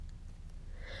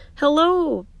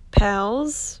Hello,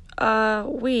 pals.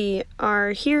 We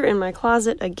are here in my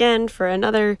closet again for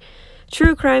another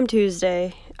True Crime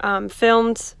Tuesday.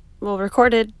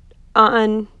 Recorded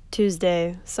on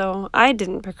Tuesday, so I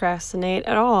didn't procrastinate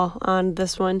at all on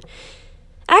this one.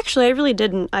 Actually, I really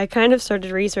didn't. I kind of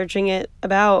started researching it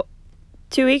about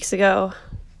 2 weeks ago,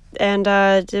 and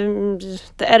the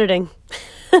editing.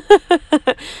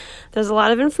 There's a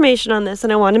lot of information on this,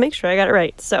 and I wanted to make sure I got it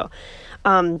right. So,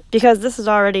 because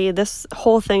this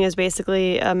whole thing is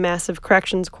basically a massive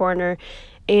corrections corner,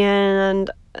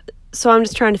 and so I'm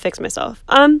just trying to fix myself.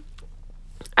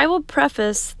 I will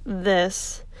preface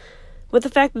this with the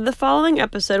fact that the following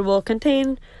episode will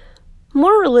contain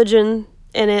more religion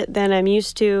in it than I'm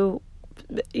used to,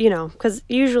 because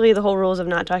usually the whole rule is of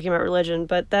not talking about religion,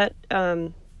 but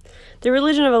the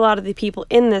religion of a lot of the people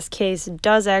in this case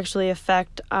does actually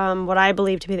affect what I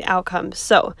believe to be the outcome.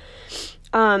 So,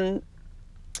 I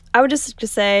would just like to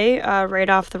say right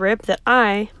off the rip that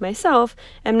I, myself,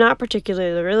 am not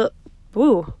particularly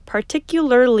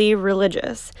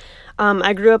religious.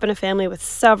 I grew up in a family with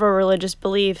several religious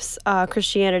beliefs,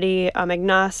 Christianity,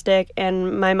 agnostic,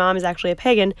 and my mom is actually a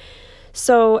pagan.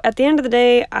 So at the end of the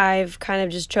day, I've kind of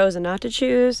just chosen not to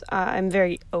choose. I'm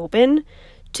very open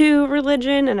to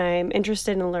religion and I'm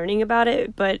interested in learning about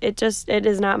it, but it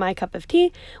is not my cup of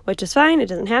tea, which is fine. It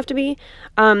doesn't have to be.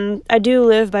 I do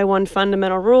live by one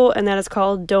fundamental rule, and that is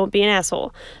called don't be an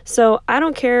asshole. So I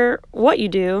don't care what you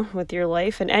do with your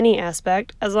life in any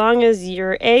aspect, as long as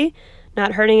you're A,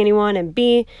 not hurting anyone, and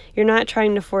B, you're not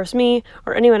trying to force me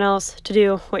or anyone else to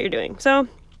do what you're doing. So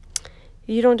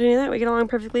you don't do any of that, we get along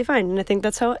perfectly fine. And I think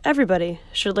that's how everybody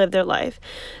should live their life.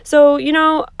 So,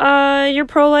 you're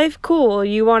pro-life, cool.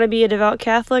 You want to be a devout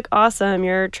Catholic, awesome.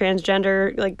 You're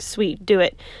transgender, sweet, do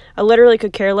it. I literally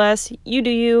could care less. You do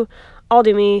you, I'll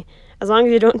do me. As long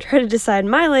as you don't try to decide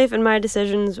my life and my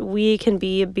decisions, we can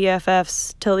be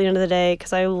BFFs till the end of the day,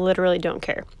 because I literally don't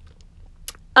care.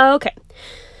 Okay.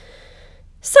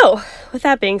 So, with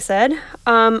that being said,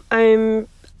 I'm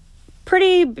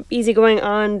pretty easygoing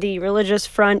on the religious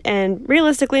front, and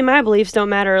realistically my beliefs don't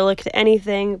matter or look to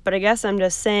anything, but I guess I'm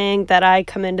just saying that I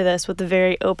come into this with a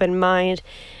very open mind,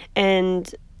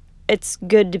 and it's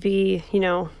good to be,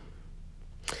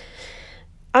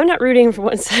 I'm not rooting for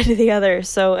one side or the other,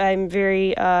 so I'm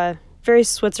very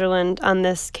Switzerland on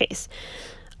this case.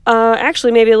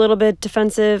 Actually maybe a little bit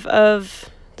defensive of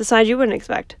the side you wouldn't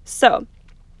expect. So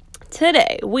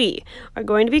today, we are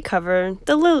going to be covering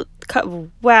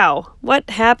wow, what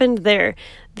happened there?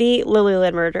 The Lily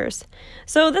Lynn murders.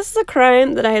 So this is a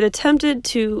crime that I had attempted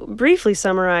to briefly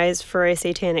summarize for a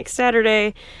Satanic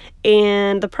Saturday,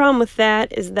 and the problem with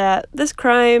that is that this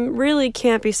crime really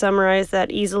can't be summarized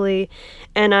that easily,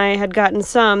 and I had gotten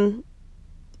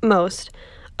most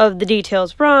of the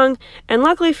details wrong, and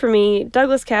luckily for me,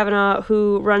 Douglas Kavanaugh,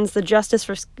 who runs the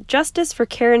Justice for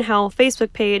Karen Howell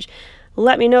Facebook page,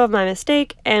 let me know of my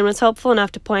mistake and was helpful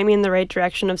enough to point me in the right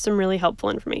direction of some really helpful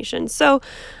information. So,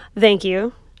 thank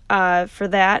you for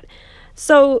that.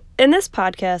 So, in this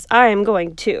podcast, I am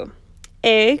going to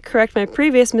A, correct my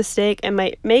previous mistake and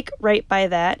might make right by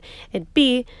that, and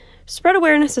B, spread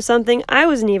awareness of something I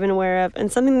wasn't even aware of and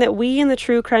something that we in the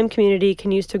true crime community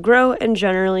can use to grow and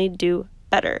generally do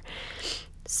better.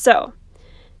 So,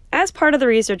 as part of the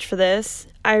research for this,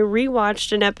 I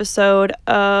rewatched an episode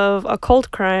of Occult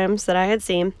Crimes that I had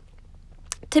seen.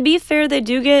 To be fair, they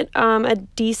do get a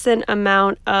decent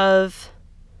amount of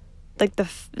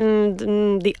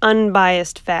the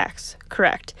unbiased facts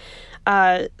correct.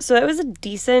 So it was a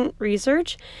decent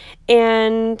research,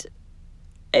 and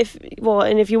if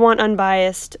you want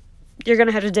unbiased, you're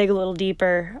gonna have to dig a little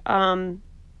deeper.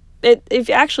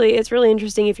 It's really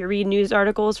interesting if you read news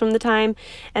articles from the time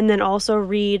and then also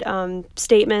read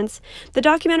statements. The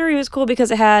documentary was cool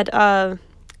because it had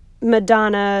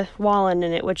Madonna Wallen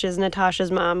in it, which is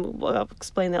Natasha's mom. I'll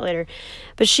explain that later.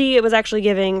 But it was actually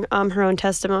giving her own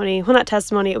testimony. Well, not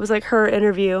testimony, it was like her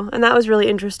interview, and that was really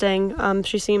interesting.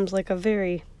 She seems like a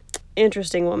very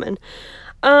interesting woman.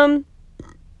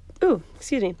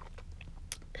 Excuse me.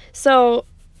 So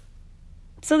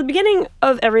the beginning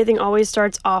of everything always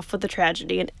starts off with a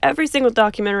tragedy, and every single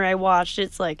documentary I watched,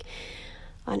 it's like,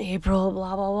 on April,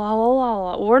 blah, blah, blah,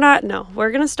 blah, blah.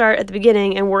 We're going to start at the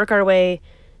beginning and work our way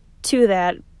to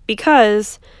that,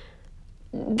 because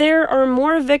there are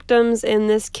more victims in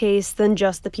this case than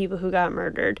just the people who got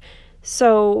murdered.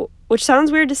 So, which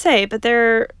sounds weird to say, but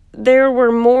there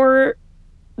were more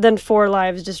than 4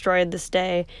 lives destroyed this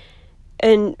day,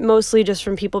 and mostly just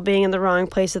from people being in the wrong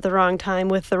place at the wrong time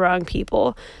with the wrong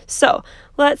people. So,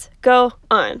 let's go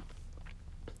on.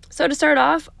 So to start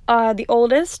off, the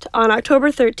oldest, on October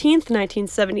 13th,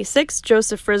 1976,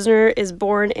 Joseph Risner is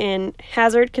born in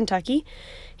Hazard, Kentucky.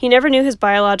 He never knew his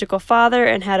biological father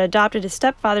and had adopted his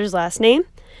stepfather's last name.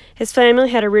 His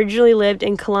family had originally lived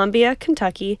in Columbia,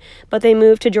 Kentucky, but they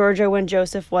moved to Georgia when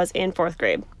Joseph was in 4th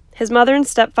grade. His mother and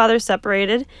stepfather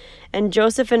separated, and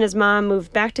Joseph and his mom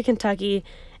moved back to Kentucky,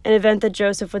 an event that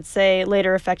Joseph would say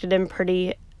later affected him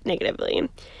pretty negatively.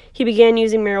 He began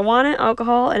using marijuana,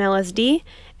 alcohol, and LSD,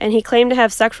 and he claimed to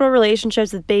have sexual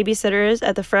relationships with babysitters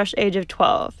at the fresh age of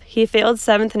 12. He failed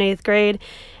 7th and 8th grade,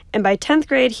 and by 10th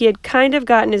grade, he had kind of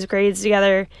gotten his grades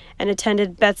together and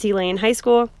attended Betsy Lane High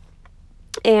School.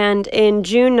 And in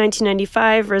June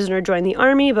 1995, Risner joined the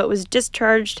Army, but was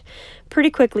discharged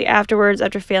pretty quickly afterwards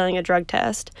after failing a drug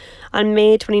test. On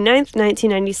May 29th,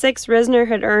 1996, Risner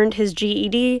had earned his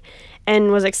GED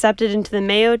and was accepted into the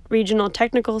Mayo Regional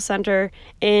Technical Center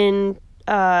in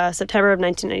September of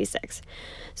 1996.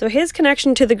 So his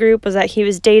connection to the group was that he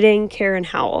was dating Karen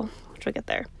Howell, which we'll get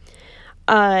there.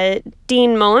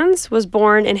 Dean Mullins was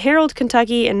born in Harold,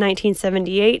 Kentucky in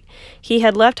 1978. He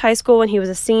had left high school when he was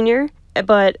a senior,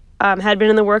 but had been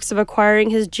in the works of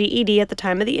acquiring his GED at the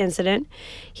time of the incident.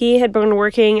 He had been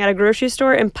working at a grocery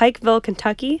store in Pikeville,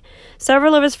 Kentucky.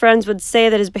 Several of his friends would say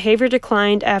that his behavior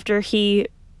declined after he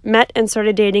met and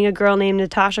started dating a girl named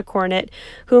Natasha Cornett,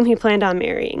 whom he planned on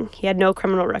marrying. He had no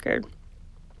criminal record.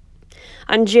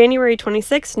 On January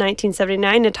 26,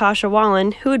 1979, Natasha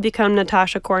Wallen, who would become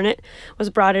Natasha Cornett, was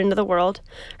brought into the world.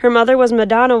 Her mother was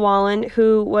Madonna Wallen,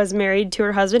 who was married to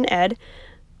her husband, Ed,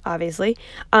 obviously.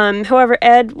 However,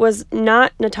 Ed was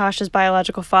not Natasha's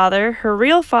biological father. Her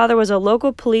real father was a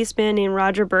local policeman named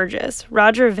Roger Burgess.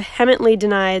 Roger vehemently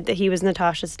denied that he was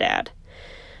Natasha's dad.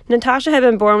 Natasha had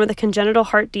been born with a congenital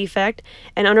heart defect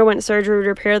and underwent surgery to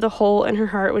repair the hole in her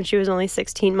heart when she was only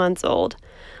 16 months old.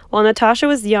 While Natasha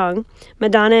was young,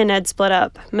 Madonna and Ed split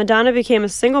up. Madonna became a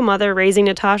single mother, raising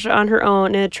Natasha on her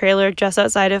own in a trailer just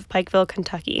outside of Pikeville,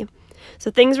 Kentucky.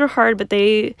 So things were hard,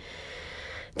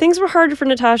 things were harder for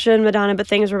Natasha and Madonna, but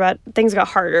things got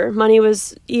harder. Money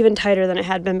was even tighter than it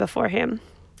had been beforehand.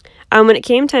 When it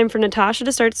came time for Natasha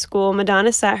to start school,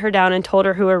 Madonna sat her down and told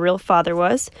her who her real father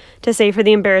was, to save her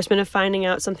the embarrassment of finding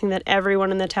out something that everyone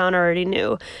in the town already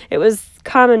knew. It was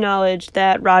common knowledge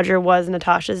that Roger was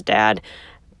Natasha's dad,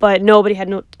 but nobody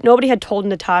had told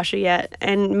Natasha yet,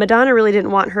 and Madonna really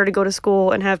didn't want her to go to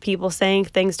school and have people saying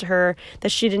things to her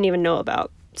that she didn't even know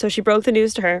about. So she broke the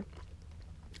news to her.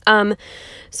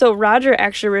 So Roger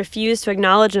actually refused to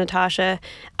acknowledge Natasha,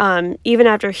 even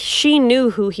after she knew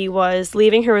who he was,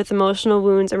 leaving her with emotional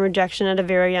wounds and rejection at a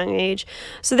very young age.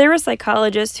 So there were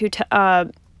psychologists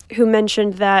who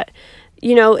mentioned that,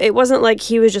 it wasn't like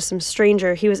he was just some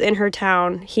stranger. He was in her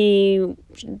town.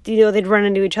 They'd run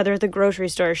into each other at the grocery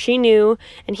store. She knew,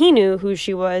 and he knew who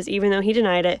she was, even though he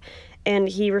denied it, and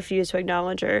he refused to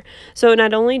acknowledge her. So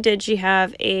not only did she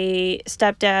have a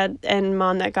stepdad and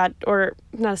mom that or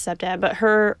not a stepdad, but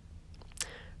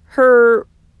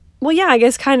I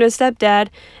guess kind of a stepdad.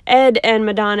 Ed and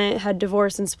Madonna had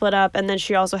divorced and split up, and then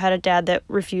she also had a dad that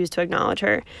refused to acknowledge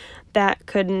her. That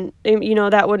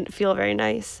wouldn't feel very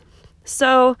nice.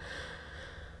 So,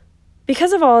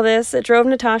 because of all this, it drove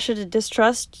Natasha to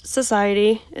distrust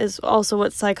society, is also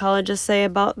what psychologists say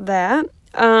about that.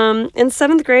 In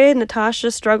 7th grade,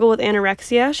 Natasha struggled with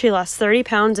anorexia. She lost 30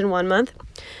 pounds in 1 month.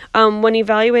 When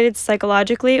evaluated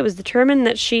psychologically, it was determined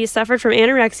that she suffered from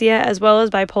anorexia as well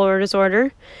as bipolar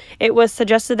disorder. It was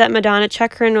suggested that Madonna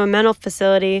check her into a mental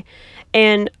facility,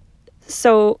 and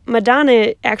so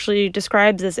Madonna actually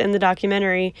describes this in the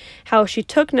documentary, how she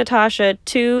took Natasha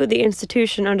to the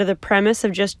institution under the premise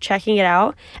of just checking it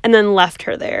out and then left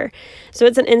her there. So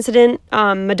it's an incident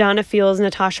Madonna feels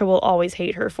Natasha will always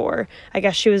hate her for. I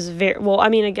guess she was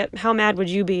how mad would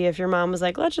you be if your mom was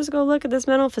like, let's just go look at this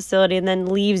mental facility, and then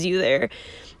leaves you there?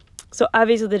 So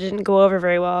obviously that didn't go over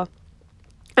very well.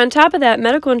 On top of that,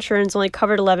 medical insurance only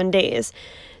covered 11 days.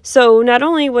 So not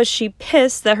only was she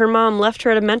pissed that her mom left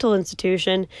her at a mental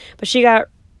institution, but she got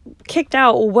kicked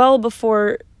out well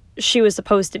before she was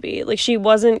supposed to be. Like, she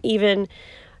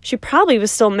probably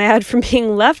was still mad from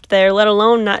being left there, let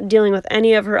alone not dealing with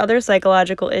any of her other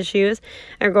psychological issues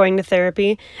or going to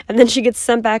therapy. And then she gets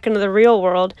sent back into the real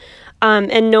world.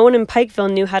 And no one in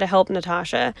Pikeville knew how to help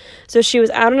Natasha. So she was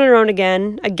out on her own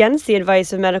again, against the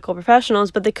advice of medical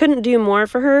professionals, but they couldn't do more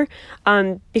for her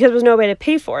because there was no way to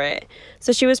pay for it.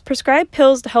 So she was prescribed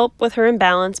pills to help with her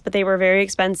imbalance, but they were very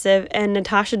expensive, and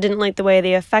Natasha didn't like the way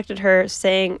they affected her,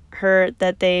 saying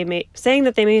that they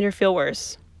made her feel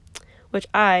worse, which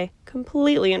I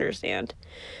completely understand.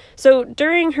 So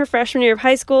during her freshman year of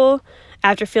high school,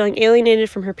 after feeling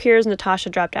alienated from her peers, Natasha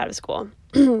dropped out of school.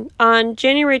 On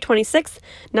January 26,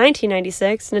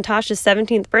 1996, Natasha's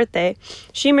 17th birthday,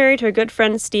 she married her good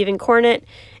friend Stephen Cornett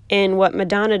in what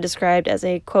Madonna described as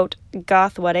a, quote,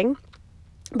 goth wedding.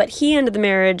 But he ended the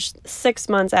marriage 6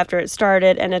 months after it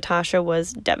started, and Natasha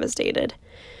was devastated.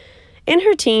 In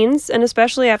her teens, and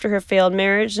especially after her failed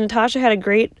marriage, Natasha had a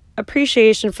great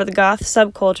appreciation for the goth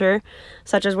subculture,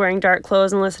 such as wearing dark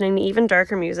clothes and listening to even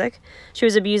darker music. She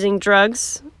was abusing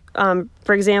drugs,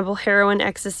 for example, heroin,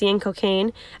 ecstasy, and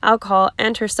cocaine, alcohol,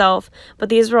 and herself, but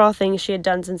these were all things she had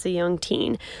done since a young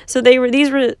teen. So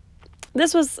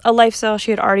this was a lifestyle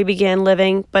she had already began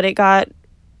living, but it got,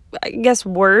 I guess,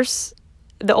 worse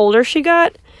the older she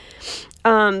got.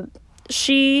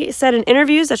 She said in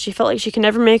interviews that she felt like she could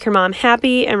never make her mom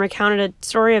happy, and recounted a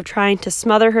story of trying to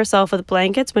smother herself with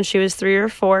blankets when she was 3 or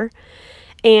 4.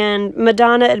 And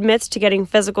Madonna admits to getting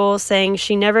physical, saying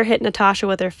she never hit Natasha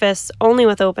with her fists, only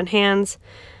with open hands.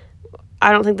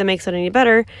 I don't think that makes it any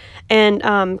better.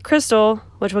 And Crystal,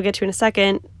 which we'll get to in a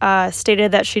second,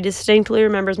 stated that she distinctly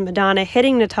remembers Madonna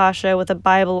hitting Natasha with a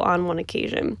Bible on one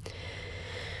occasion.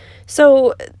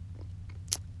 So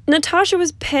Natasha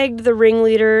was pegged the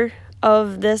ringleader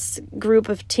of this group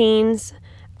of teens.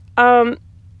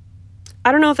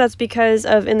 I don't know if that's because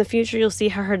of, in the future, you'll see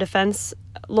how her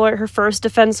first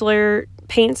defense lawyer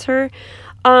paints her.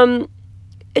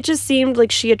 It just seemed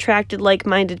like she attracted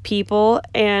like-minded people,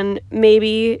 and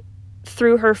maybe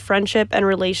through her friendship and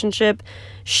relationship,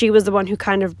 she was the one who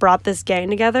kind of brought this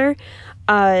gang together.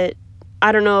 I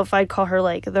don't know if I'd call her,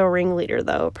 like, the ringleader,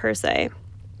 though, per se.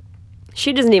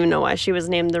 She doesn't even know why she was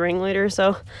named the ringleader,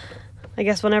 so I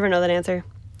guess we'll never know that answer.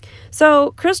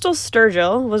 So, Crystal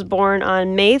Sturgill was born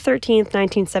on May 13th,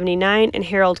 1979, in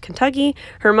Harold, Kentucky.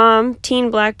 Her mom,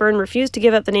 Teen Blackburn, refused to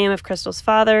give up the name of Crystal's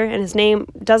father, and his name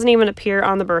doesn't even appear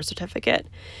on the birth certificate.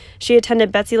 She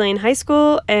attended Betsy Lane High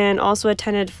School and also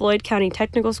attended Floyd County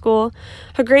Technical School.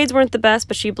 Her grades weren't the best,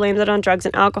 but she blamed it on drugs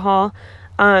and alcohol.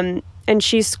 And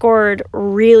she scored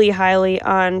really highly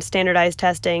on standardized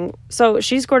testing. So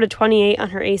she scored a 28 on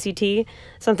her ACT,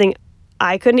 something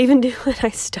I couldn't even do when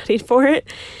I studied for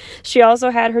it. She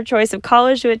also had her choice of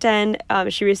college to attend.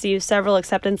 She received several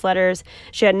acceptance letters.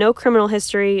 She had no criminal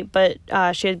history, but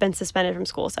she had been suspended from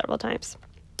school several times.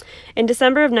 In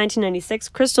December of 1996,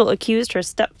 Crystal accused her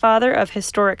stepfather of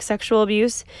historic sexual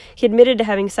abuse. He admitted to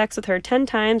having sex with her 10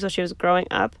 times while she was growing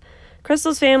up.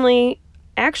 Crystal's family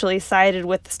actually sided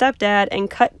with the stepdad and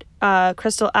cut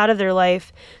Crystal out of their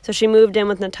life, so she moved in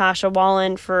with Natasha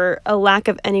Wallen for a lack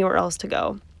of anywhere else to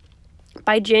go.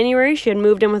 By January, she had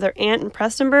moved in with her aunt in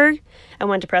Prestonburg and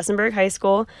went to Prestonburg High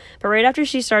School, but right after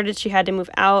she started, she had to move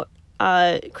out.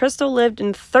 Crystal lived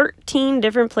in 13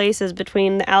 different places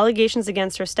between the allegations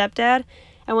against her stepdad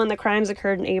and when the crimes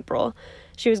occurred in April.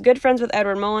 She was good friends with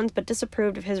Edward Mullins, but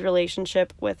disapproved of his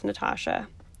relationship with Natasha.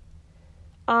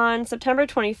 On September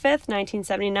 25th,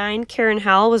 1979, Karen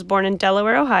Howell was born in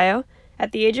Delaware, Ohio.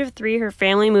 At the age of 3, her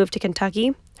family moved to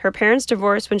Kentucky. Her parents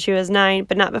divorced when she was 9,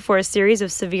 but not before a series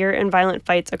of severe and violent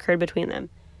fights occurred between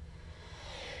them.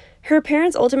 Her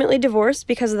parents ultimately divorced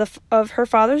because of her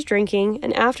father's drinking,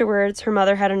 and afterwards, her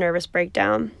mother had a nervous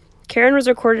breakdown. Karen was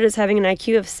recorded as having an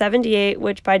IQ of 78,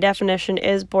 which by definition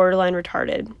is borderline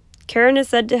retarded. Karen is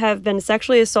said to have been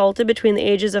sexually assaulted between the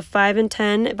ages of 5 and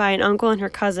 10 by an uncle and her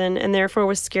cousin, and therefore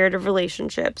was scared of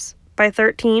relationships. By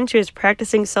 13, she was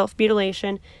practicing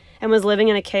self-mutilation and was living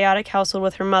in a chaotic household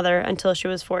with her mother until she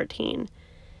was 14.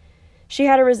 She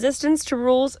had a resistance to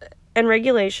rules and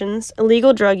regulations,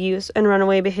 illegal drug use, and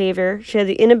runaway behavior. She had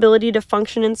the inability to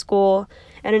function in school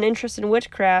and an interest in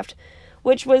witchcraft,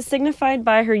 which was signified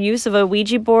by her use of a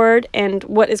Ouija board and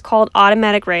what is called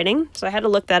automatic writing. So I had to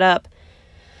look that up.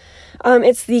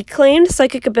 It's the claimed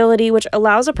psychic ability which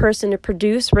allows a person to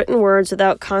produce written words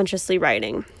without consciously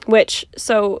writing,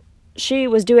 so she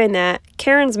was doing that.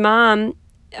 Karen's mom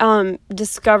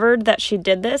discovered that she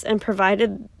did this and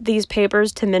provided these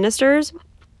papers to ministers.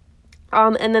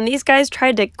 And then these guys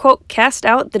tried to, quote, cast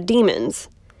out the demons.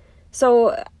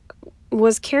 So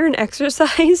was Karen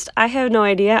exorcised? I have no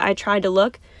idea. I tried to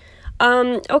look.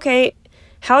 Okay,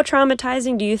 how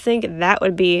traumatizing do you think that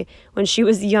would be when she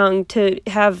was young to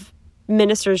have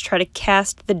ministers try to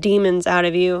cast the demons out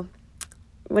of you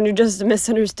when you're just a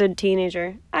misunderstood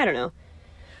teenager? I don't know.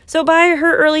 So by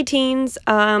her early teens,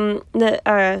 Karen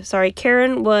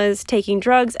was taking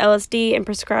drugs, LSD, and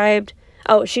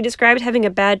she described having a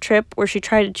bad trip where she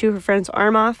tried to chew her friend's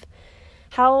arm off.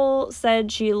 Howell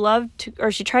said she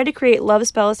tried to create love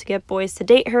spells to get boys to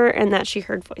date her and that she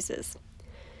heard voices.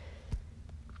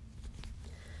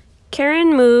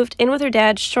 Karen moved in with her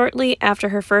dad shortly after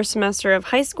her first semester of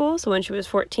high school, so when she was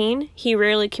 14. He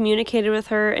rarely communicated with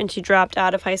her, and she dropped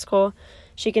out of high school.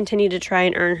 she continued to try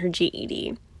and earn her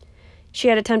GED. She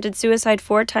had attempted suicide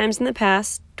 4 times in the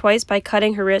past, twice by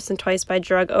cutting her wrists and twice by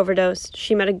drug overdose.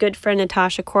 She met a good friend,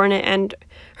 Natasha Cornett, and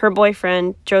her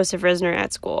boyfriend, Joseph Risner,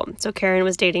 at school. So Karen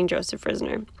was dating Joseph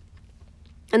Risner.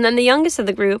 And then the youngest of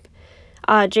the group,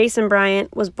 Jason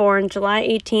Bryant, was born July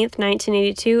 18th,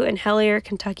 1982 in Hellier,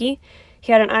 Kentucky.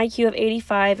 He had an IQ of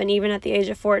 85 and even at the age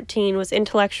of 14 was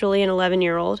intellectually an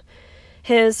 11-year-old.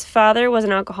 His father was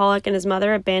an alcoholic and his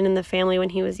mother abandoned the family when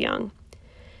he was young.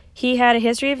 He had a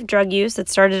history of drug use that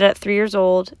started at 3 years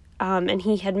old, and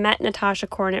he had met Natasha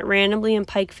Cornett randomly in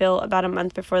Pikeville about a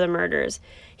month before the murders.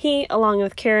 He, along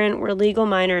with Karen, were legal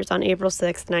minors on April 6,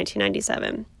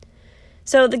 1997.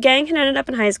 So the gang had ended up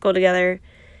in high school together,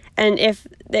 and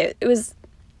it was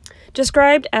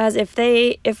described as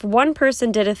if one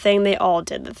person did a thing, they all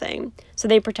did the thing. So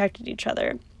they protected each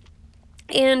other.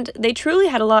 And they truly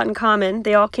had a lot in common.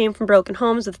 They all came from broken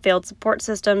homes with failed support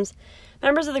systems.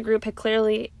 Members of the group had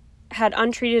clearly had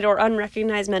untreated or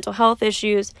unrecognized mental health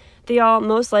issues. They all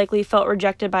most likely felt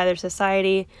rejected by their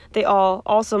society. They all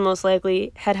also most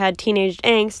likely had had teenage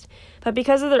angst, but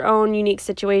because of their own unique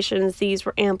situations, these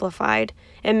were amplified.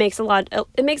 It makes a lot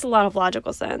of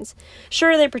logical sense.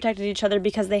 Sure, they protected each other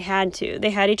because they had to.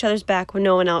 They had each other's back when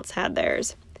no one else had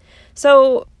theirs.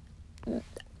 So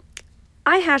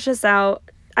I hash this out.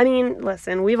 I mean,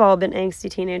 listen, we've all been angsty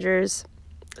teenagers.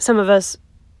 Some of us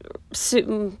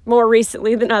more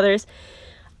recently than others.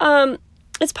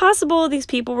 It's possible these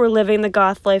people were living the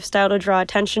goth lifestyle to draw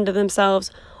attention to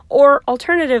themselves, or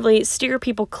alternatively, steer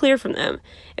people clear from them.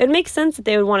 It would make sense that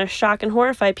they would want to shock and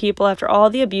horrify people after all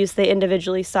the abuse they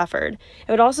individually suffered.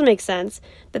 It would also make sense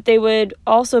that they would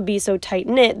also be so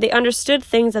tight-knit, they understood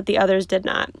things that the others did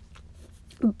not.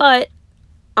 But,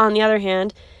 on the other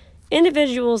hand,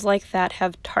 individuals like that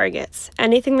have targets.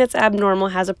 Anything that's abnormal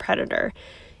has a predator.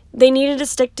 They needed to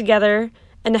stick together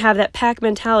and to have that pack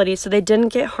mentality so they didn't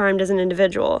get harmed as an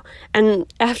individual.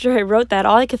 And after I wrote that,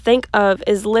 all I could think of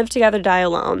is live together, die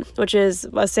alone, which is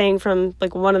a saying from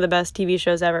like one of the best TV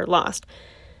shows ever, Lost.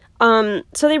 So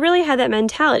they really had that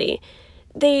mentality.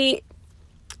 They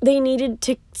needed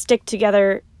to stick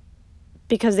together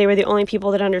because they were the only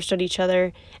people that understood each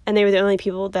other, and they were the only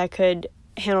people that could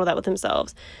handle that with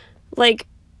themselves. Like,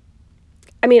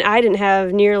 I mean, I didn't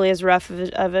have nearly as rough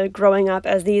of a growing up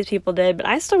as these people did, but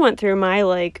I still went through my,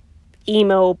 like,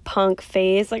 emo punk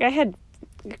phase. Like, I had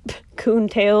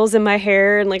coontails in my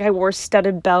hair, and, like, I wore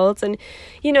studded belts, and,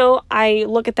 you know, I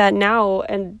look at that now,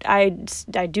 and I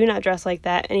do not dress like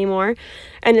that anymore,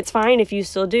 and it's fine if you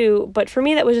still do, but for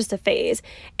me, that was just a phase,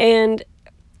 and,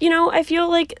 you know, I feel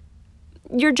like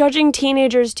you're judging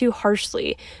teenagers too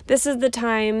harshly. This is the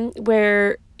time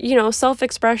where, you know,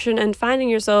 self-expression and finding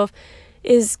yourself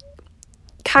is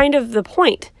kind of the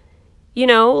point, you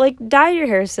know, like dye your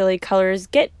hair silly colors,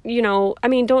 get, you know, I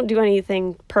mean, don't do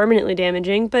anything permanently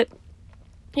damaging, but,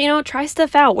 you know, try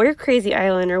stuff out, wear crazy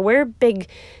eyeliner, wear big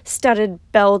studded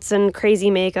belts and crazy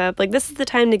makeup. Like, this is the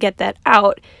time to get that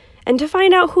out and to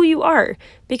find out who you are,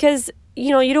 because,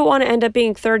 you know, you don't want to end up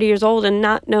being 30 years old and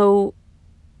not know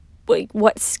like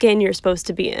what skin you're supposed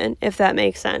to be in, if that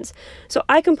makes sense. So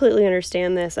I completely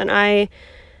understand this, and I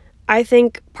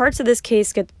think parts of this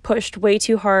case get pushed way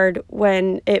too hard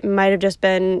when it might have just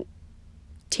been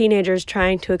teenagers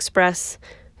trying to express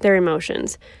their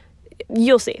emotions.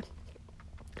 You'll see.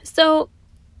 So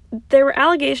there were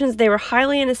allegations they were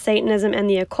highly into Satanism and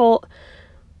the occult,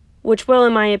 which will,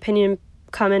 in my opinion,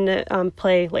 come into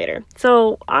play later.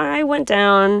 So I went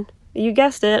down, you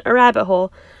guessed it, a rabbit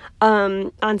hole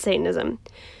on Satanism.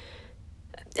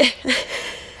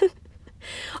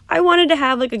 I wanted to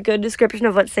have like a good description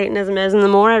of what Satanism is, and the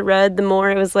more I read, the more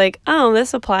it was like, oh,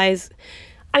 this applies.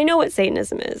 I know what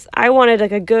Satanism is. I wanted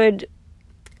like a good,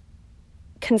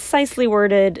 concisely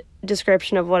worded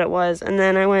description of what it was, and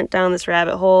then I went down this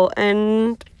rabbit hole,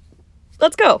 and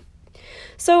let's go.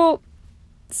 So,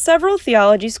 several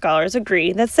theology scholars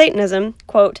agree that Satanism,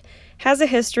 quote, has a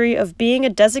history of being a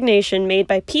designation made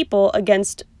by people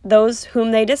against those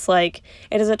whom they dislike.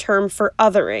 It is a term for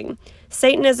othering.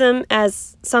 Satanism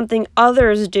as something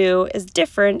others do is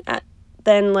different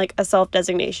than like a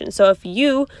self-designation. So if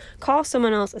you call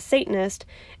someone else a Satanist,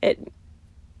 it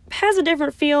has a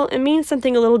different feel and means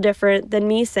something a little different than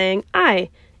me saying,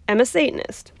 I am a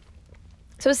Satanist.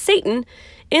 So Satan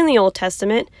in the Old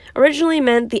Testament originally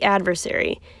meant the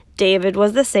adversary. David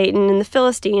was the Satan in the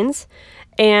Philistines,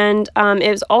 and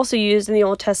it was also used in the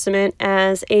Old Testament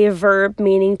as a verb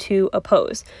meaning to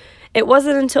oppose. It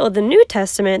wasn't until the New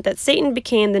Testament that Satan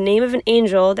became the name of an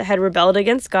angel that had rebelled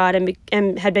against God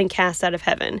and had been cast out of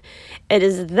heaven. It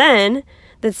is then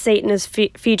that Satan is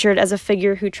featured as a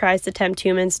figure who tries to tempt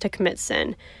humans to commit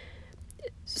sin.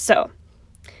 So,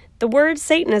 the word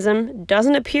Satanism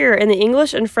doesn't appear in the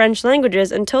English and French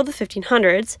languages until the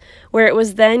 1500s, where it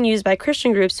was then used by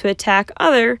Christian groups to attack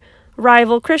other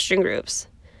rival Christian groups.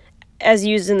 As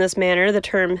used in this manner, the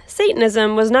term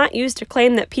Satanism was not used to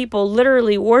claim that people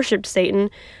literally worshipped Satan,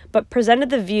 but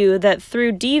presented the view that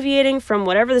through deviating from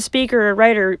whatever the speaker or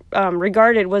writer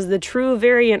regarded was the true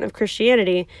variant of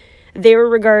Christianity, they were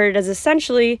regarded as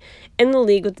essentially in the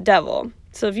league with the devil.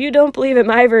 So if you don't believe in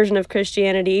my version of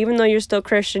Christianity, even though you're still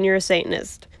Christian, you're a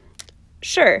Satanist.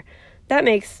 Sure, that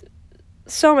makes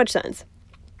so much sense.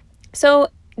 So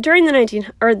during the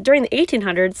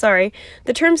 1800s,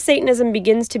 the term Satanism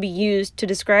begins to be used to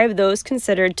describe those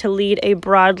considered to lead a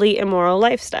broadly immoral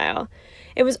lifestyle.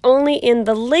 It was only in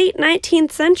the late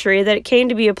 19th century that it came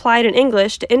to be applied in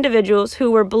English to individuals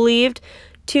who were believed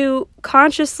to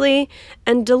consciously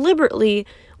and deliberately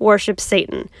worship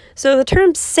Satan. So the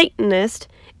term Satanist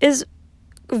is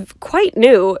quite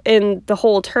new in the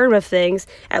whole term of things,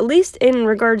 at least in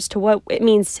regards to what it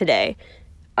means today.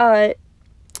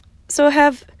 So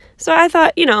I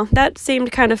thought, that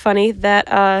seemed kind of funny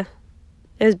that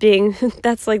as being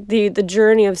that's like the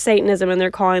journey of Satanism, and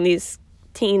they're calling these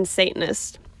teens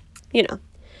Satanists.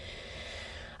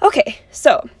 Okay,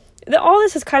 so all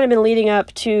this has kind of been leading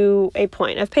up to a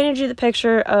point. I've painted you the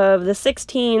picture of the 6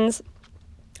 teens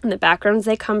and the backgrounds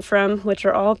they come from, which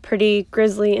are all pretty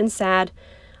grisly and sad.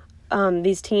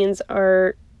 These teens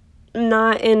are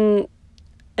not in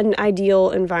an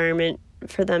ideal environment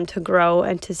for them to grow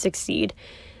and to succeed.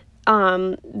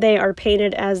 They are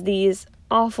painted as these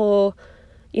awful,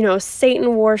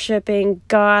 Satan-worshipping,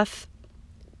 goth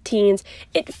teens.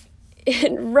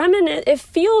 It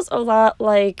feels a lot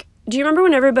like, do you remember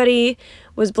when everybody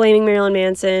was blaming Marilyn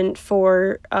Manson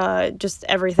for just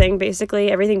everything,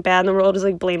 basically? Everything bad in the world is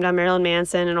blamed on Marilyn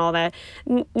Manson and all that.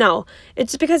 No,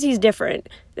 it's because he's different.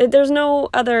 There's no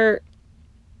other...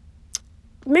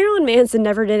 Marilyn Manson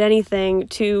never did anything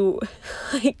to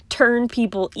turn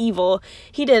people evil.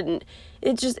 He didn't.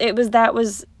 That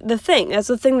was the thing. That's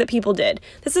the thing that people did.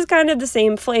 This is kind of the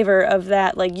same flavor of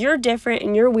that, you're different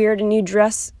and you're weird and you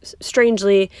dress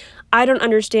strangely. I don't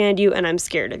understand you and I'm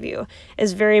scared of you,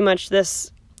 is very much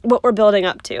this, what we're building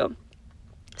up to.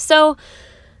 So,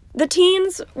 the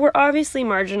teens were obviously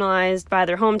marginalized by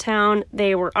their hometown.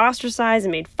 They were ostracized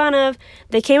and made fun of.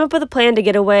 They came up with a plan to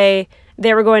get away.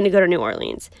 They were going to go to New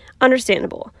Orleans.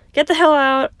 Understandable. Get the hell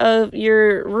out of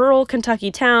your rural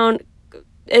Kentucky town.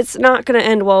 It's not going to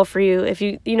end well for you if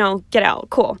you get out.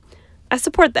 Cool. I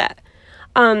support that.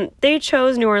 They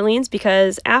chose New Orleans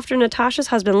because after Natasha's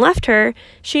husband left her,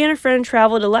 she and her friend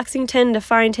traveled to Lexington to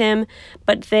find him,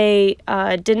 but they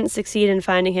didn't succeed in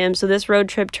finding him, so this road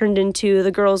trip turned into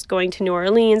the girls going to New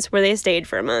Orleans, where they stayed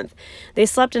for a month. They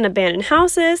slept in abandoned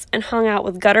houses and hung out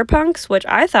with gutter punks, which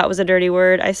I thought was a dirty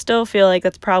word. I still feel like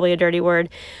that's probably a dirty word.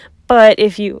 But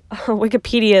if you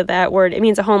Wikipedia that word, it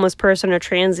means a homeless person or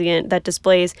transient that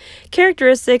displays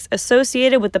characteristics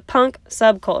associated with the punk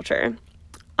subculture.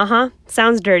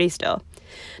 Sounds dirty still.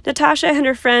 Natasha and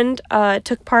her friend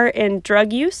took part in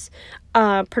drug use,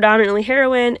 predominantly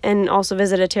heroin, and also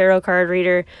visited a tarot card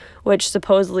reader, which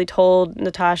supposedly told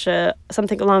Natasha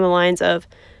something along the lines of,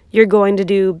 "You're going to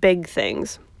do big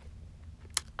things."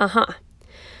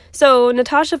 So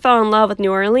Natasha fell in love with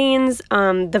New Orleans,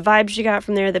 the vibe she got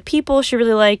from there, the people she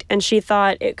really liked, and she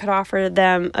thought it could offer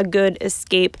them a good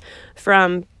escape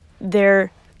from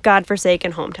their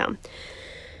godforsaken hometown.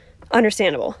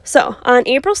 Understandable. So, on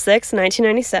April 6,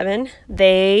 1997,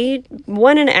 they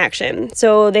went into action.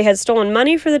 So, they had stolen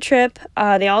money for the trip.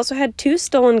 They also had 2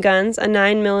 stolen guns, a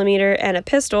 9mm and a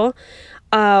pistol.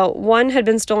 One had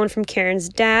been stolen from Karen's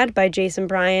dad by Jason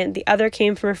Bryant. The other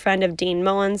came from a friend of Dean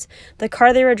Mullins. The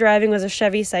car they were driving was a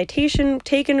Chevy Citation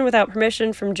taken without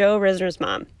permission from Joe Risner's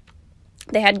mom.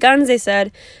 They had guns, they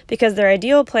said, because their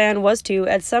ideal plan was to,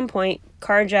 at some point,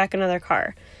 carjack another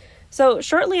car. So,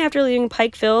 shortly after leaving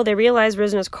Pikeville, they realized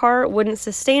Risner's car wouldn't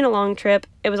sustain a long trip.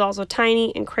 It was also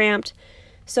tiny and cramped,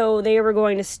 so they were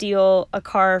going to steal a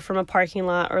car from a parking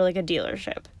lot or a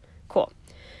dealership. Cool.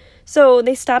 So,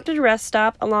 they stopped at a rest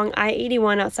stop along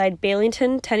I-81 outside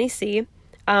Baileyton, Tennessee,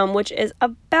 which is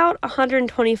about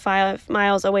 125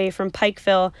 miles away from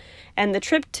Pikeville, and the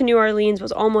trip to New Orleans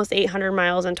was almost 800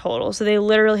 miles in total. So, they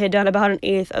literally had done about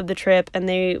 1/8 of the trip, and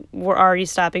they were already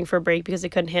stopping for a break because they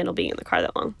couldn't handle being in the car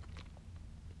that long.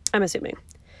 I'm assuming.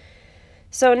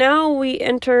 So now we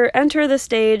enter the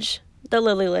stage, the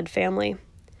Lillylid family.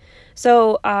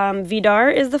 So Vidar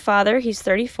is the father. He's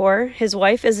 34. His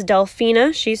wife is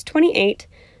Delphina. She's 28.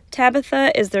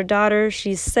 Tabitha is their daughter.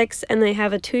 She's 6, and they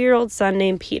have a 2-year-old son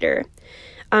named Peter.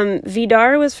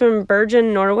 Vidar was from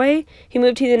Bergen, Norway. He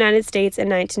moved to the United States in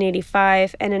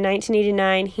 1985, and in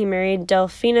 1989 he married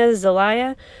Delfina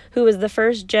Zelaya, who was the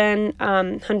first-gen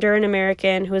Honduran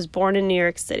American who was born in New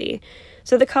York City.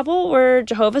 So the couple were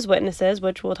Jehovah's Witnesses,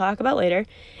 which we'll talk about later,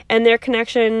 and their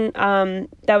connection,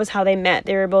 that was how they met.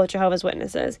 They were both Jehovah's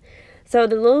Witnesses. So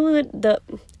the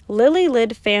Lily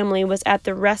Lid family was at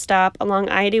the rest stop along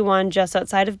I-81 just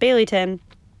outside of Baileyton,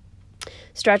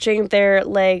 stretching their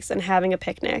legs and having a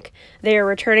picnic. They are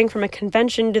returning from a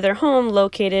convention to their home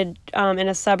located in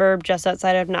a suburb just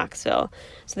outside of Knoxville.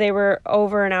 So they were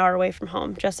over an hour away from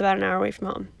home, just about an hour away from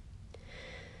home.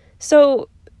 So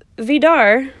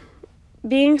Vidar,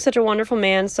 being such a wonderful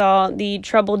man, saw the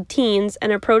troubled teens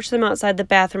and approached them outside the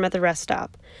bathroom at the rest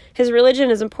stop. His religion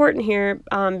is important here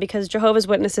because Jehovah's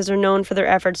Witnesses are known for their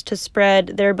efforts to spread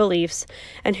their beliefs,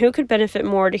 and who could benefit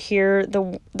more to hear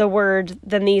the word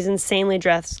than these insanely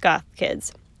dressed goth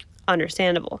kids?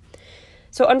 Understandable.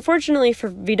 So unfortunately for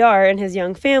Vidar and his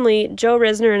young family, Joe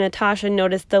Risner and Natasha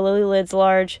noticed the Lily Lid's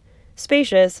large,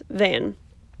 spacious van.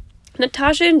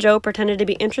 Natasha and Joe pretended to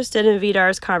be interested in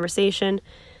Vidar's conversation.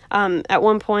 At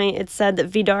one point, it said that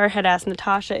Vidar had asked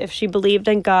Natasha if she believed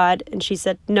in God, and she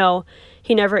said, "No,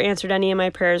 he never answered any of my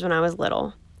prayers when I was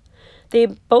little." They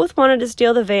both wanted to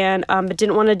steal the van, but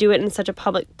didn't want to do it in such a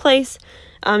public place.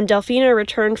 Delfina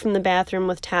returned from the bathroom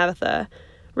with Tabitha.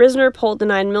 Risner pulled the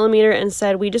 9mm and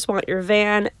said, "We just want your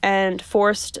van," and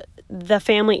forced the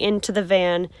family into the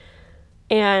van,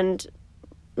 and,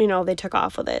 they took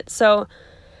off with it. So,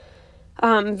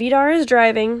 Vidar is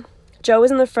driving. Joe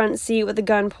is in the front seat with a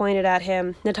gun pointed at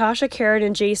him. Natasha, Karen,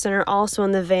 and Jason are also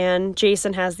in the van.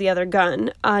 Jason has the other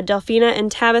gun. Delfina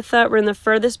and Tabitha were in the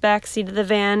furthest back seat of the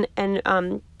van,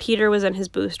 and Peter was in his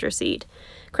booster seat.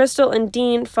 Crystal and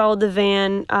Dean followed the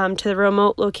van to the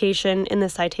remote location in the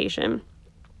citation.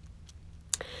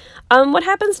 What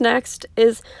happens next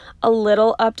is a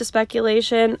little up to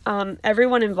speculation.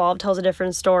 Everyone involved tells a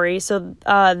different story, so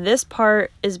this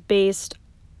part is based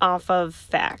off of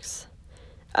facts.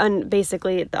 And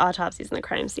basically the autopsies and the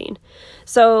crime scene.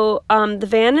 So the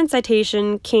van in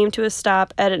citation came to a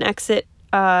stop at an exit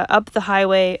up the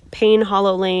highway, Payne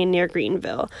Hollow Lane near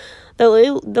Greenville.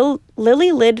 The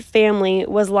Lily Lid family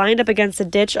was lined up against a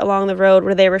ditch along the road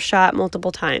where they were shot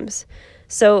multiple times.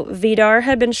 So Vidar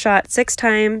had been shot 6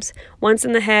 times, once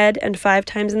in the head and 5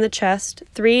 times in the chest.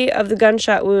 3 of the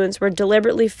gunshot wounds were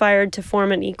deliberately fired to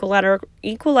form an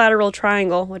equilateral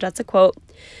triangle, which that's a quote.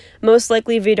 Most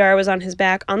likely, Vidar was on his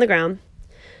back on the ground.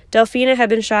 Delfina had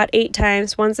been shot 8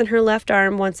 times, once in her left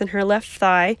arm, once in her left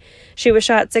thigh. She was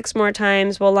shot 6 more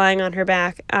times while lying on her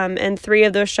back, and 3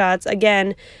 of those shots,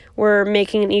 again, were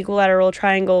making an equilateral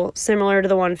triangle similar to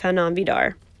the one found on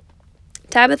Vidar.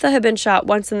 Tabitha had been shot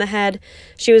once in the head.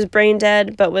 She was brain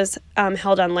dead, but was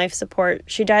held on life support.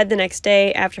 She died the next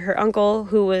day after her uncle,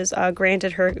 who was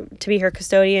granted her to be her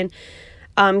custodian,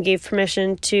 gave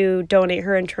permission to donate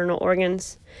her internal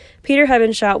organs. Peter had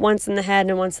been shot once in the head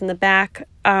and once in the back.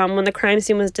 When the crime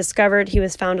scene was discovered, he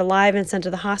was found alive and sent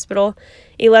to the hospital.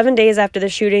 11 days after the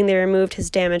shooting, they removed his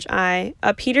damaged eye.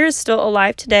 Peter is still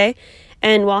alive today,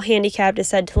 and while handicapped, is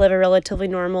said to live a relatively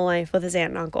normal life with his aunt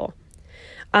and uncle.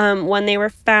 When they were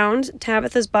found,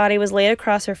 Tabitha's body was laid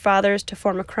across her father's to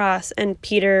form a cross, and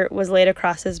Peter was laid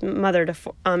across his mother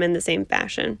in the same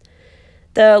fashion.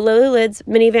 The Lily Lid's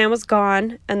minivan was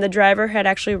gone, and the driver had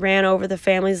actually ran over the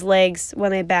family's legs when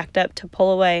they backed up to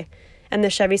pull away, and the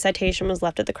Chevy Citation was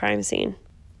left at the crime scene.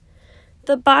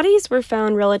 The bodies were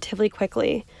found relatively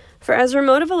quickly. For as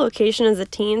remote of a location as the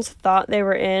teens thought they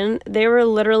were in, they were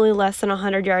literally less than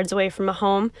 100 yards away from a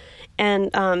home,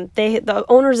 and the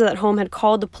owners of that home had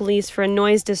called the police for a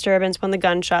noise disturbance when the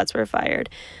gunshots were fired.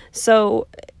 So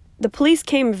the police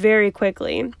came very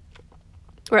quickly,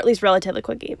 or at least relatively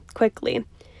quickly.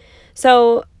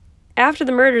 So after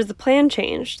the murders, the plan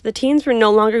changed. The teens were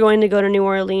no longer going to go to New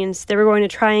Orleans. They were going to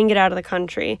try and get out of the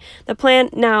country. The plan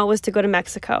now was to go to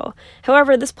Mexico.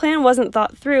 However, this plan wasn't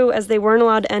thought through as they weren't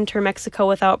allowed to enter Mexico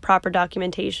without proper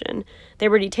documentation. They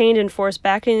were detained and forced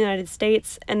back in the United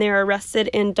States, and they were arrested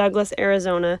in Douglas,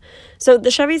 Arizona. So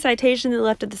the Chevy Citation that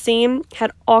left at the scene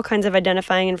had all kinds of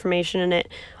identifying information in it.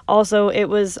 Also, it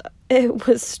was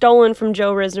stolen from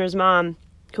Joe Risner's mom,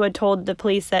 who had told the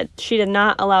police that she did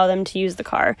not allow them to use the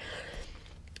car.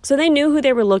 So they knew who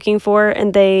they were looking for,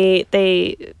 and they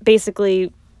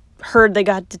basically heard they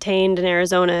got detained in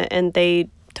Arizona, and they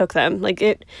took them.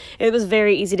 It was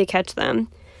very easy to catch them.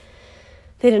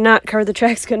 They did not cover the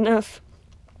tracks good enough.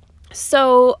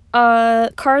 So,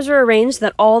 cars were arranged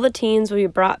that all the teens would be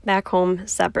brought back home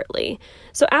separately.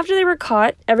 So after they were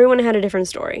caught, everyone had a different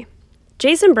story.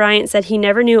 Jason Bryant said he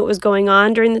never knew what was going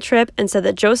on during the trip and said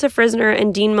that Joseph Risner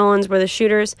and Dean Mullins were the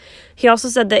shooters. He also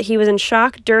said that he was in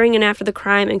shock during and after the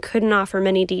crime and couldn't offer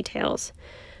many details.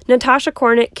 Natasha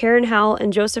Cornick, Karen Howell,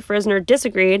 and Joseph Risner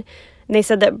disagreed, and they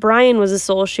said that Brian was the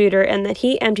sole shooter and that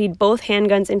he emptied both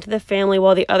handguns into the family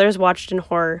while the others watched in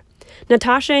horror.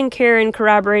 Natasha and Karen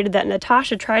corroborated that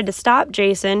Natasha tried to stop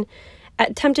Jason,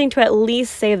 attempting to at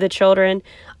least save the children.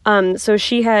 So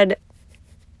she had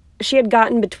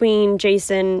gotten between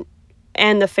Jason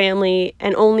and the family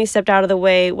and only stepped out of the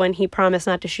way when he promised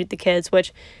not to shoot the kids,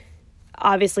 which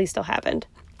obviously still happened.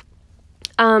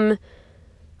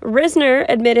 Risner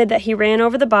admitted that he ran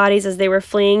over the bodies as they were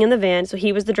fleeing in the van, so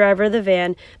he was the driver of the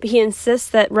van, but he insists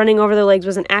that running over their legs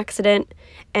was an accident,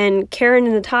 and Karen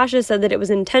and Natasha said that it was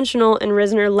intentional, and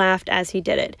Risner laughed as he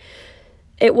did it.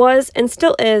 It was, and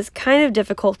still is, kind of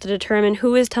difficult to determine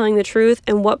who is telling the truth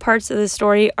and what parts of the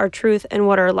story are truth and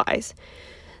what are lies.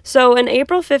 So on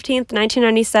April 15th,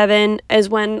 1997 is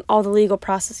when all the legal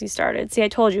processes started. See, I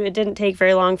told you it didn't take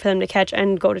very long for them to catch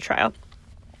and go to trial.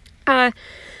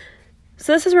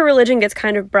 So this is where religion gets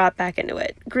kind of brought back into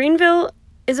it. Greenville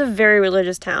is a very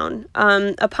religious town.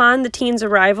 Upon the teens'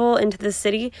 arrival into the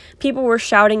city, people were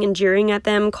shouting and jeering at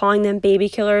them, calling them baby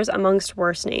killers, amongst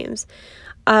worse names.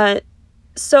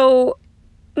 So,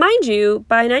 mind you,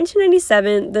 by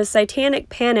 1997, the Satanic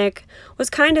Panic was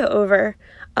kind of over,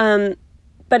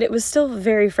 but it was still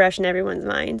very fresh in everyone's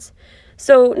minds.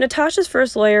 So, Natasha's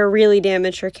first lawyer really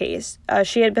damaged her case.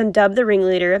 She had been dubbed the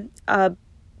ringleader,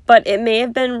 but it may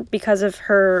have been because of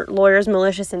her lawyer's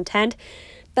malicious intent.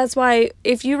 That's why,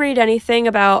 if you read anything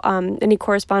about any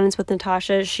correspondence with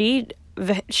Natasha, she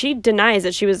denies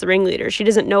that she was the ringleader. She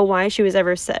doesn't know why she was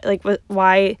ever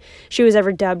why she was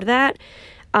ever dubbed that.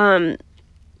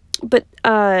 But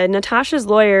Natasha's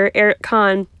lawyer, Eric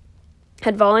Kahn,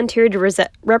 had volunteered to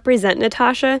represent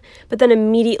Natasha, but then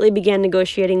immediately began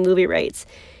negotiating movie rights.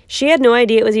 She had no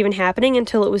idea it was even happening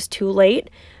until it was too late,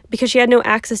 because she had no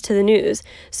access to the news.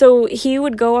 So he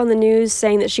would go on the news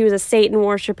saying that she was a Satan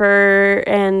worshiper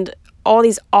and all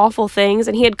these awful things,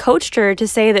 and he had coached her to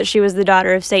say that she was the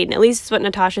daughter of Satan. At least it's what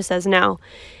Natasha says now.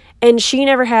 And she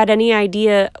never had any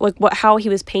idea how he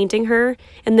was painting her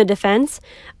in the defense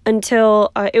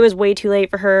until it was way too late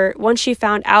for her. Once she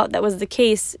found out that was the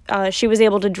case, she was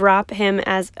able to drop him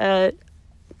as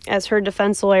her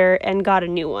defense lawyer and got a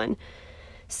new one.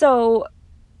 So,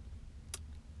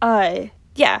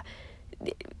 yeah,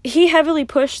 he heavily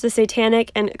pushed the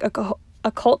satanic and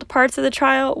occult parts of the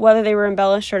trial, whether they were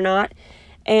embellished or not,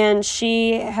 and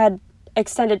she had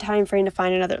extended time frame to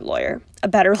find another lawyer, a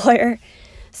better lawyer.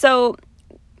 So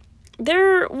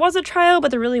there was a trial,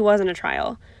 but there really wasn't a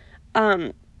trial.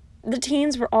 The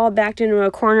teens were all backed into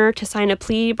a corner to sign a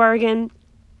plea bargain.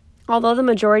 Although the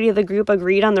majority of the group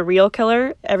agreed on the real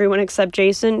killer, everyone except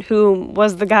Jason, who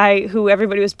was the guy who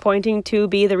everybody was pointing to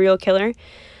be the real killer,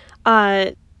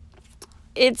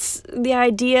 it's the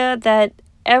idea that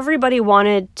everybody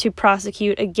wanted to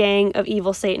prosecute a gang of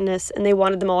evil Satanists, and they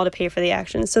wanted them all to pay for the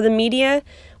actions. So the media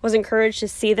was encouraged to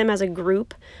see them as a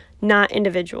group, not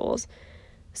individuals.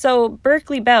 So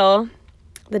Berkeley Bell,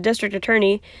 the district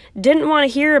attorney, didn't want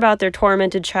to hear about their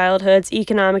tormented childhoods,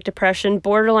 economic depression,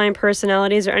 borderline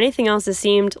personalities, or anything else that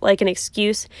seemed like an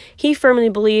excuse. He firmly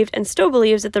believed, and still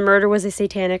believes, that the murder was a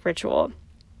satanic ritual.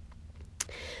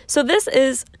 So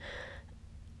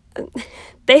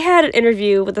they had an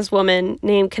interview with this woman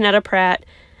named Kennetta Pratt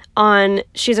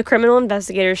she's a criminal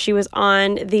investigator. She was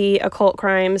on the Occult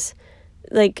Crimes,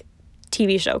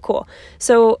 TV show. Cool.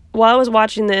 So while I was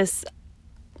watching this,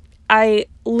 I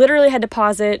literally had to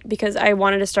pause it because I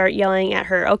wanted to start yelling at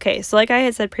her. Okay, so like I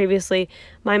had said previously,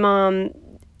 my mom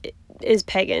is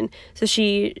pagan, so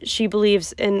she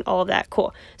believes in all of that.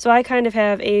 Cool. So I kind of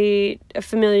have a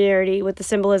familiarity with the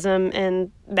symbolism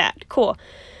and that. Cool.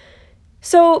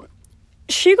 So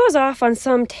she goes off on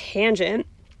some tangent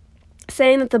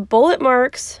saying that the bullet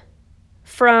marks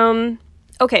from...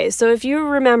 Okay, so if you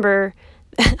remember...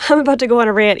 I'm about to go on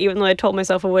a rant even though I told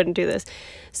myself I wouldn't do this.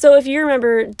 So if you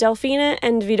remember, Delphina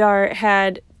and Vidar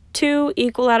had 2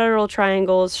 equilateral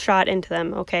triangles shot into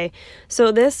them, okay?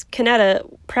 So this Kennetta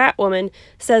Pratt woman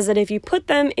says that if you put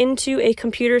them into a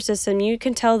computer system, you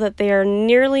can tell that they are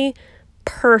nearly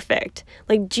perfect,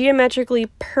 geometrically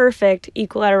perfect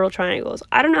equilateral triangles.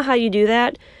 I don't know how you do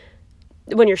that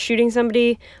when you're shooting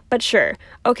somebody, but sure.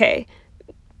 Okay.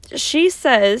 She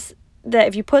says that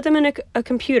if you put them in a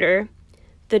computer,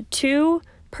 the 2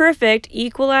 perfect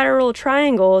equilateral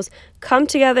triangles come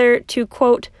together to,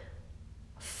 quote,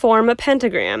 form a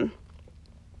pentagram.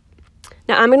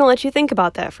 Now, I'm going to let you think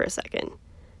about that for a second.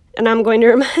 And I'm going to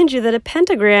remind you that a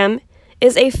pentagram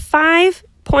is a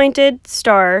 5-pointed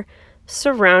star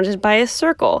surrounded by a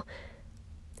circle.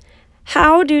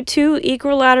 How do 2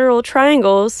 equilateral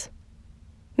triangles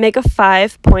make a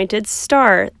 5-pointed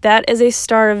star? That is a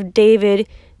Star of David,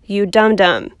 you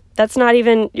dum-dum. That's not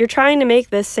even, you're trying to make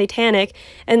this satanic,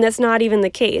 and that's not even the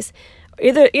case.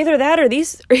 Either that or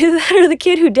the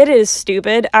kid who did it is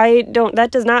stupid. That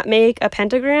does not make a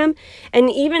pentagram. And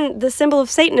even the symbol of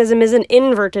Satanism is an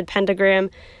inverted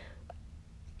pentagram.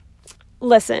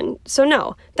 Listen, so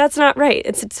no, that's not right.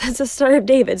 It's a Star of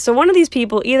David. So one of these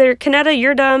people, either Kanetta,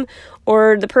 you're dumb,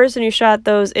 or the person who shot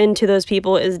those into those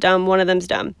people is dumb. One of them's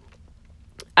dumb.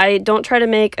 I don't try to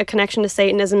make a connection to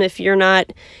Satanism if you're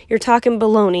talking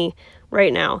baloney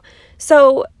right now.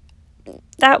 So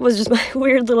that was just my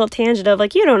weird little tangent of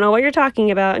like, you don't know what you're talking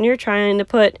about, and you're trying to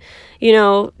put,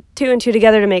 2 and 2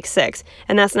 together to make 6,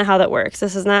 and that's not how that works.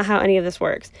 This is not how any of this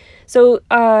works. So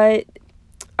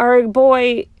our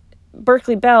boy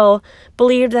Berkeley Bell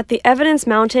believed that the evidence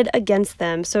mounted against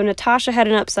them. So Natasha had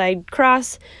an upside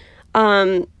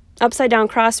down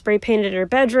cross spray painted in her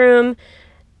bedroom.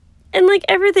 And, like,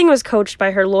 everything was coached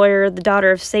by her lawyer, the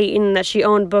daughter of Satan, that she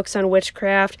owned books on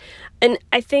witchcraft. And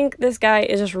I think this guy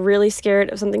is just really scared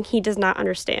of something he does not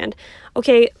understand.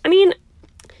 Okay, I mean,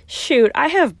 shoot, I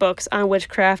have books on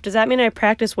witchcraft. Does that mean I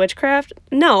practice witchcraft?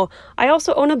 No. I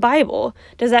also own a Bible.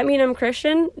 Does that mean I'm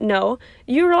Christian? No.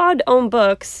 You're allowed to own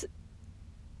books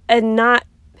and not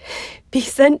be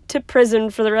sent to prison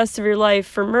for the rest of your life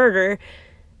for murder.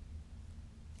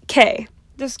 Okay.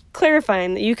 Just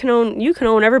clarifying that you can own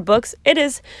whatever books. It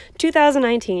is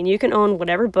 2019. You can own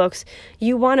whatever books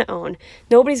you want to own.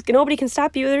 Nobody can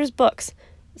stop you. There's books.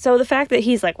 So the fact that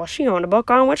he's like, well, she owned a book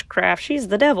on witchcraft, she's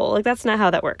the devil. Like, that's not how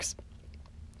that works.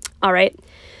 All right.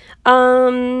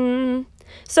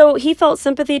 So he felt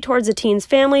sympathy towards the teens'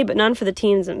 family, but none for the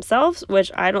teens themselves,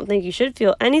 which I don't think you should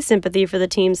feel any sympathy for the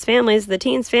teens' families. The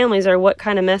teens' families are what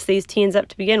kind of messed these teens up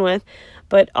to begin with.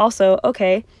 But also,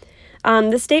 okay.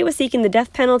 The state was seeking the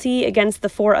death penalty against the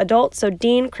 4 adults, so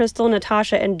Dean, Crystal,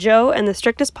 Natasha, and Joe, and the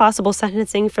strictest possible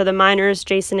sentencing for the minors,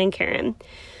 Jason and Karen.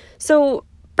 So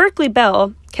Berkeley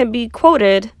Bell can be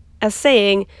quoted as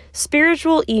saying,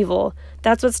 spiritual evil.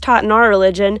 That's what's taught in our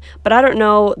religion, but I don't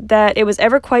know that it was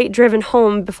ever quite driven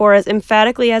home before as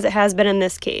emphatically as it has been in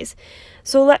this case.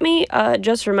 So let me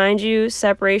just remind you,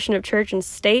 separation of church and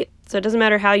state. So it doesn't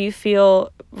matter how you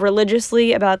feel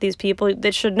religiously about these people,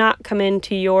 that should not come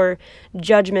into your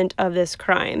judgment of this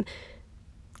crime.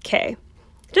 Okay.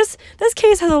 Just, this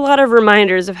case has a lot of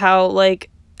reminders of how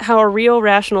a real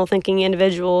rational thinking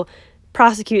individual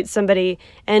prosecutes somebody,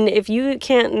 and if you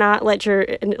can't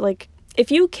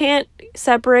if you can't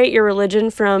separate your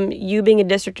religion from you being a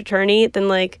district attorney, then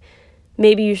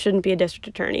maybe you shouldn't be a district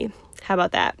attorney. How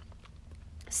about that?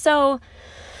 So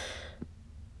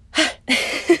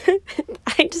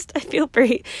I feel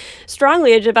very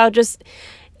strongly about just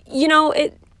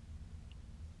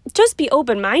be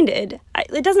open-minded.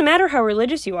 It doesn't matter how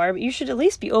religious you are, but you should at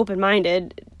least be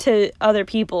open-minded to other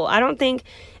people. I don't think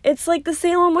it's like the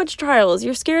Salem witch trials.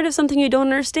 You're scared of something you don't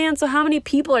understand, so how many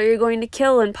people are you going to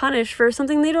kill and punish for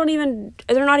something they're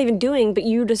not even doing, but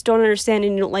you just don't understand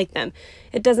and you don't like them?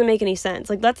 It doesn't make any sense.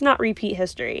 Let's not repeat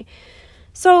history.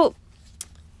 So,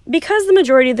 because the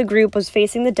majority of the group was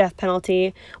facing the death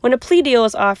penalty, when a plea deal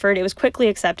was offered, it was quickly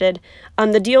accepted.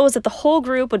 The deal was that the whole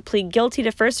group would plead guilty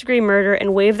to first-degree murder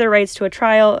and waive their rights to a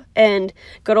trial, and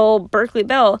good old Berkeley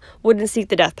Bell wouldn't seek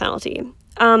the death penalty.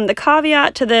 The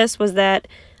caveat to this was that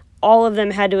all of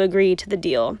them had to agree to the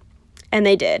deal, and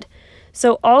they did.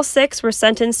 So all 6 were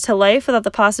sentenced to life without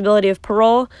the possibility of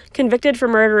parole, convicted for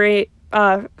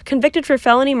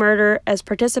felony murder as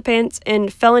participants in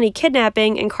felony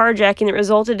kidnapping and carjacking that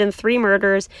resulted in 3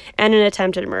 murders and an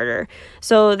attempted murder.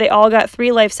 So they all got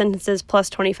 3 life sentences plus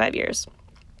 25 years.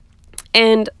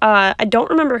 And I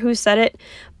don't remember who said it,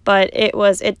 but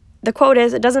the quote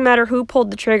is, "It doesn't matter who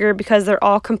pulled the trigger because they're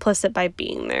all complicit by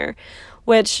being there,"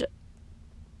 which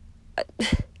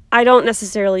I don't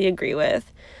necessarily agree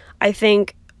with. I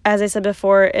think, as I said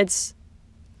before, it's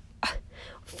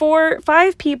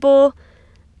 5 people,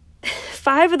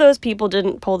 5 of those people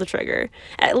didn't pull the trigger.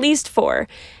 At least 4,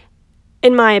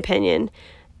 in my opinion.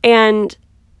 And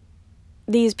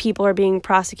these people are being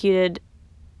prosecuted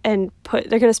and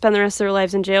they're going to spend the rest of their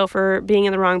lives in jail for being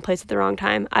in the wrong place at the wrong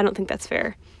time. I don't think that's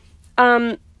fair.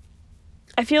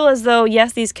 I feel as though,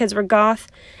 yes, these kids were goth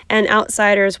and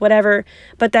outsiders, whatever,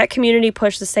 but that community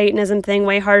pushed the Satanism thing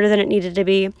way harder than it needed to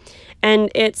be.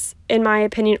 And it's, in my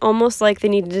opinion, almost like they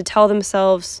needed to tell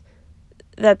themselves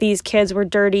that these kids were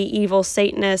dirty, evil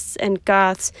Satanists and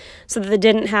goths, so that they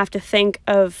didn't have to think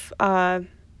of, they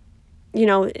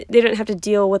didn't have to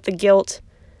deal with the guilt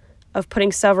of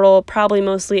putting several, probably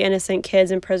mostly innocent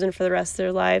kids in prison for the rest of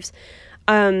their lives.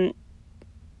 I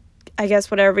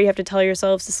guess whatever, you have to tell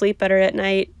yourselves to sleep better at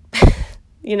night,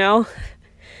 you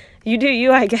do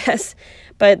you, I guess,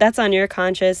 but that's on your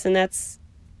conscience, and that's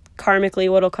karmically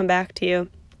what'll come back to you.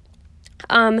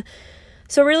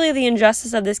 So really the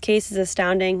injustice of this case is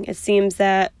astounding. It seems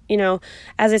that,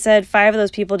 as I said, 5 of those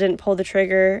people didn't pull the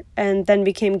trigger and then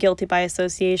became guilty by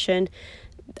association.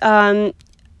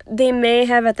 They may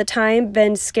have at the time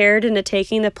been scared into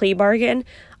taking the plea bargain,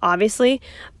 obviously,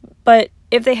 but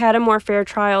if they had a more fair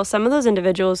trial, some of those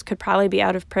individuals could probably be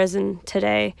out of prison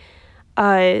today.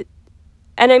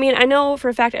 And I mean, I know for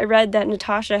a fact, I read that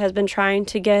Natasha has been trying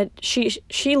to get,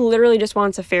 she literally just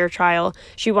wants a fair trial.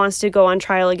 She wants to go on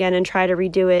trial again and try to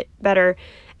redo it better.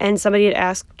 And somebody had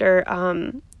asked her,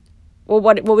 well,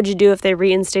 what would you do if they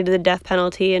reinstated the death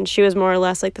penalty? And she was more or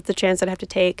less like, that's a chance I'd have to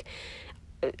take.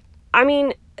 I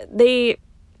mean,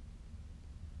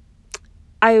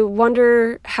 I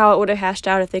wonder how it would have hashed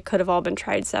out if they could have all been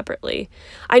tried separately.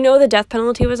 I know the death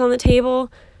penalty was on the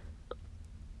table,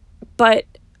 but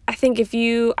I think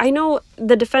I know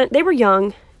the defense, they were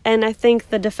young, and I think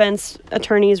the defense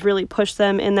attorneys really pushed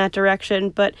them in that direction,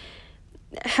 but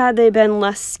had they been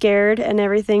less scared and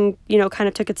everything, kind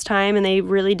of took its time and they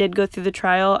really did go through the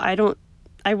trial,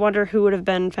 I wonder who would have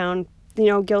been found,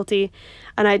 guilty,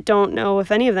 and I don't know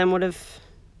if any of them would have,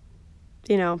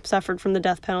 suffered from the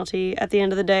death penalty at the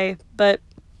end of the day, but,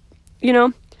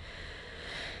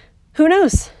 who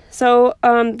knows? So,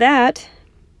 that,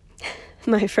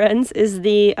 my friends, is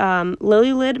the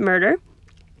Lily Lyd murder.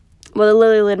 Well, the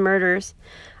Lily Lyd murders.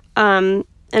 And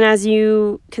as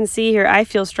you can see here, I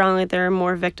feel strongly there are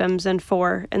more victims than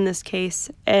 4 in this case.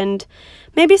 And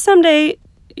maybe someday,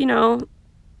 they'll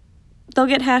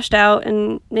get hashed out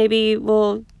and maybe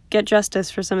we'll get justice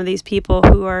for some of these people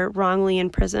who are wrongly in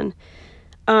prison.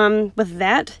 With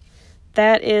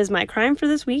that is my crime for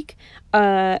this week.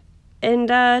 And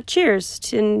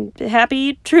cheers and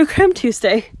happy True Crime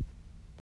Tuesday.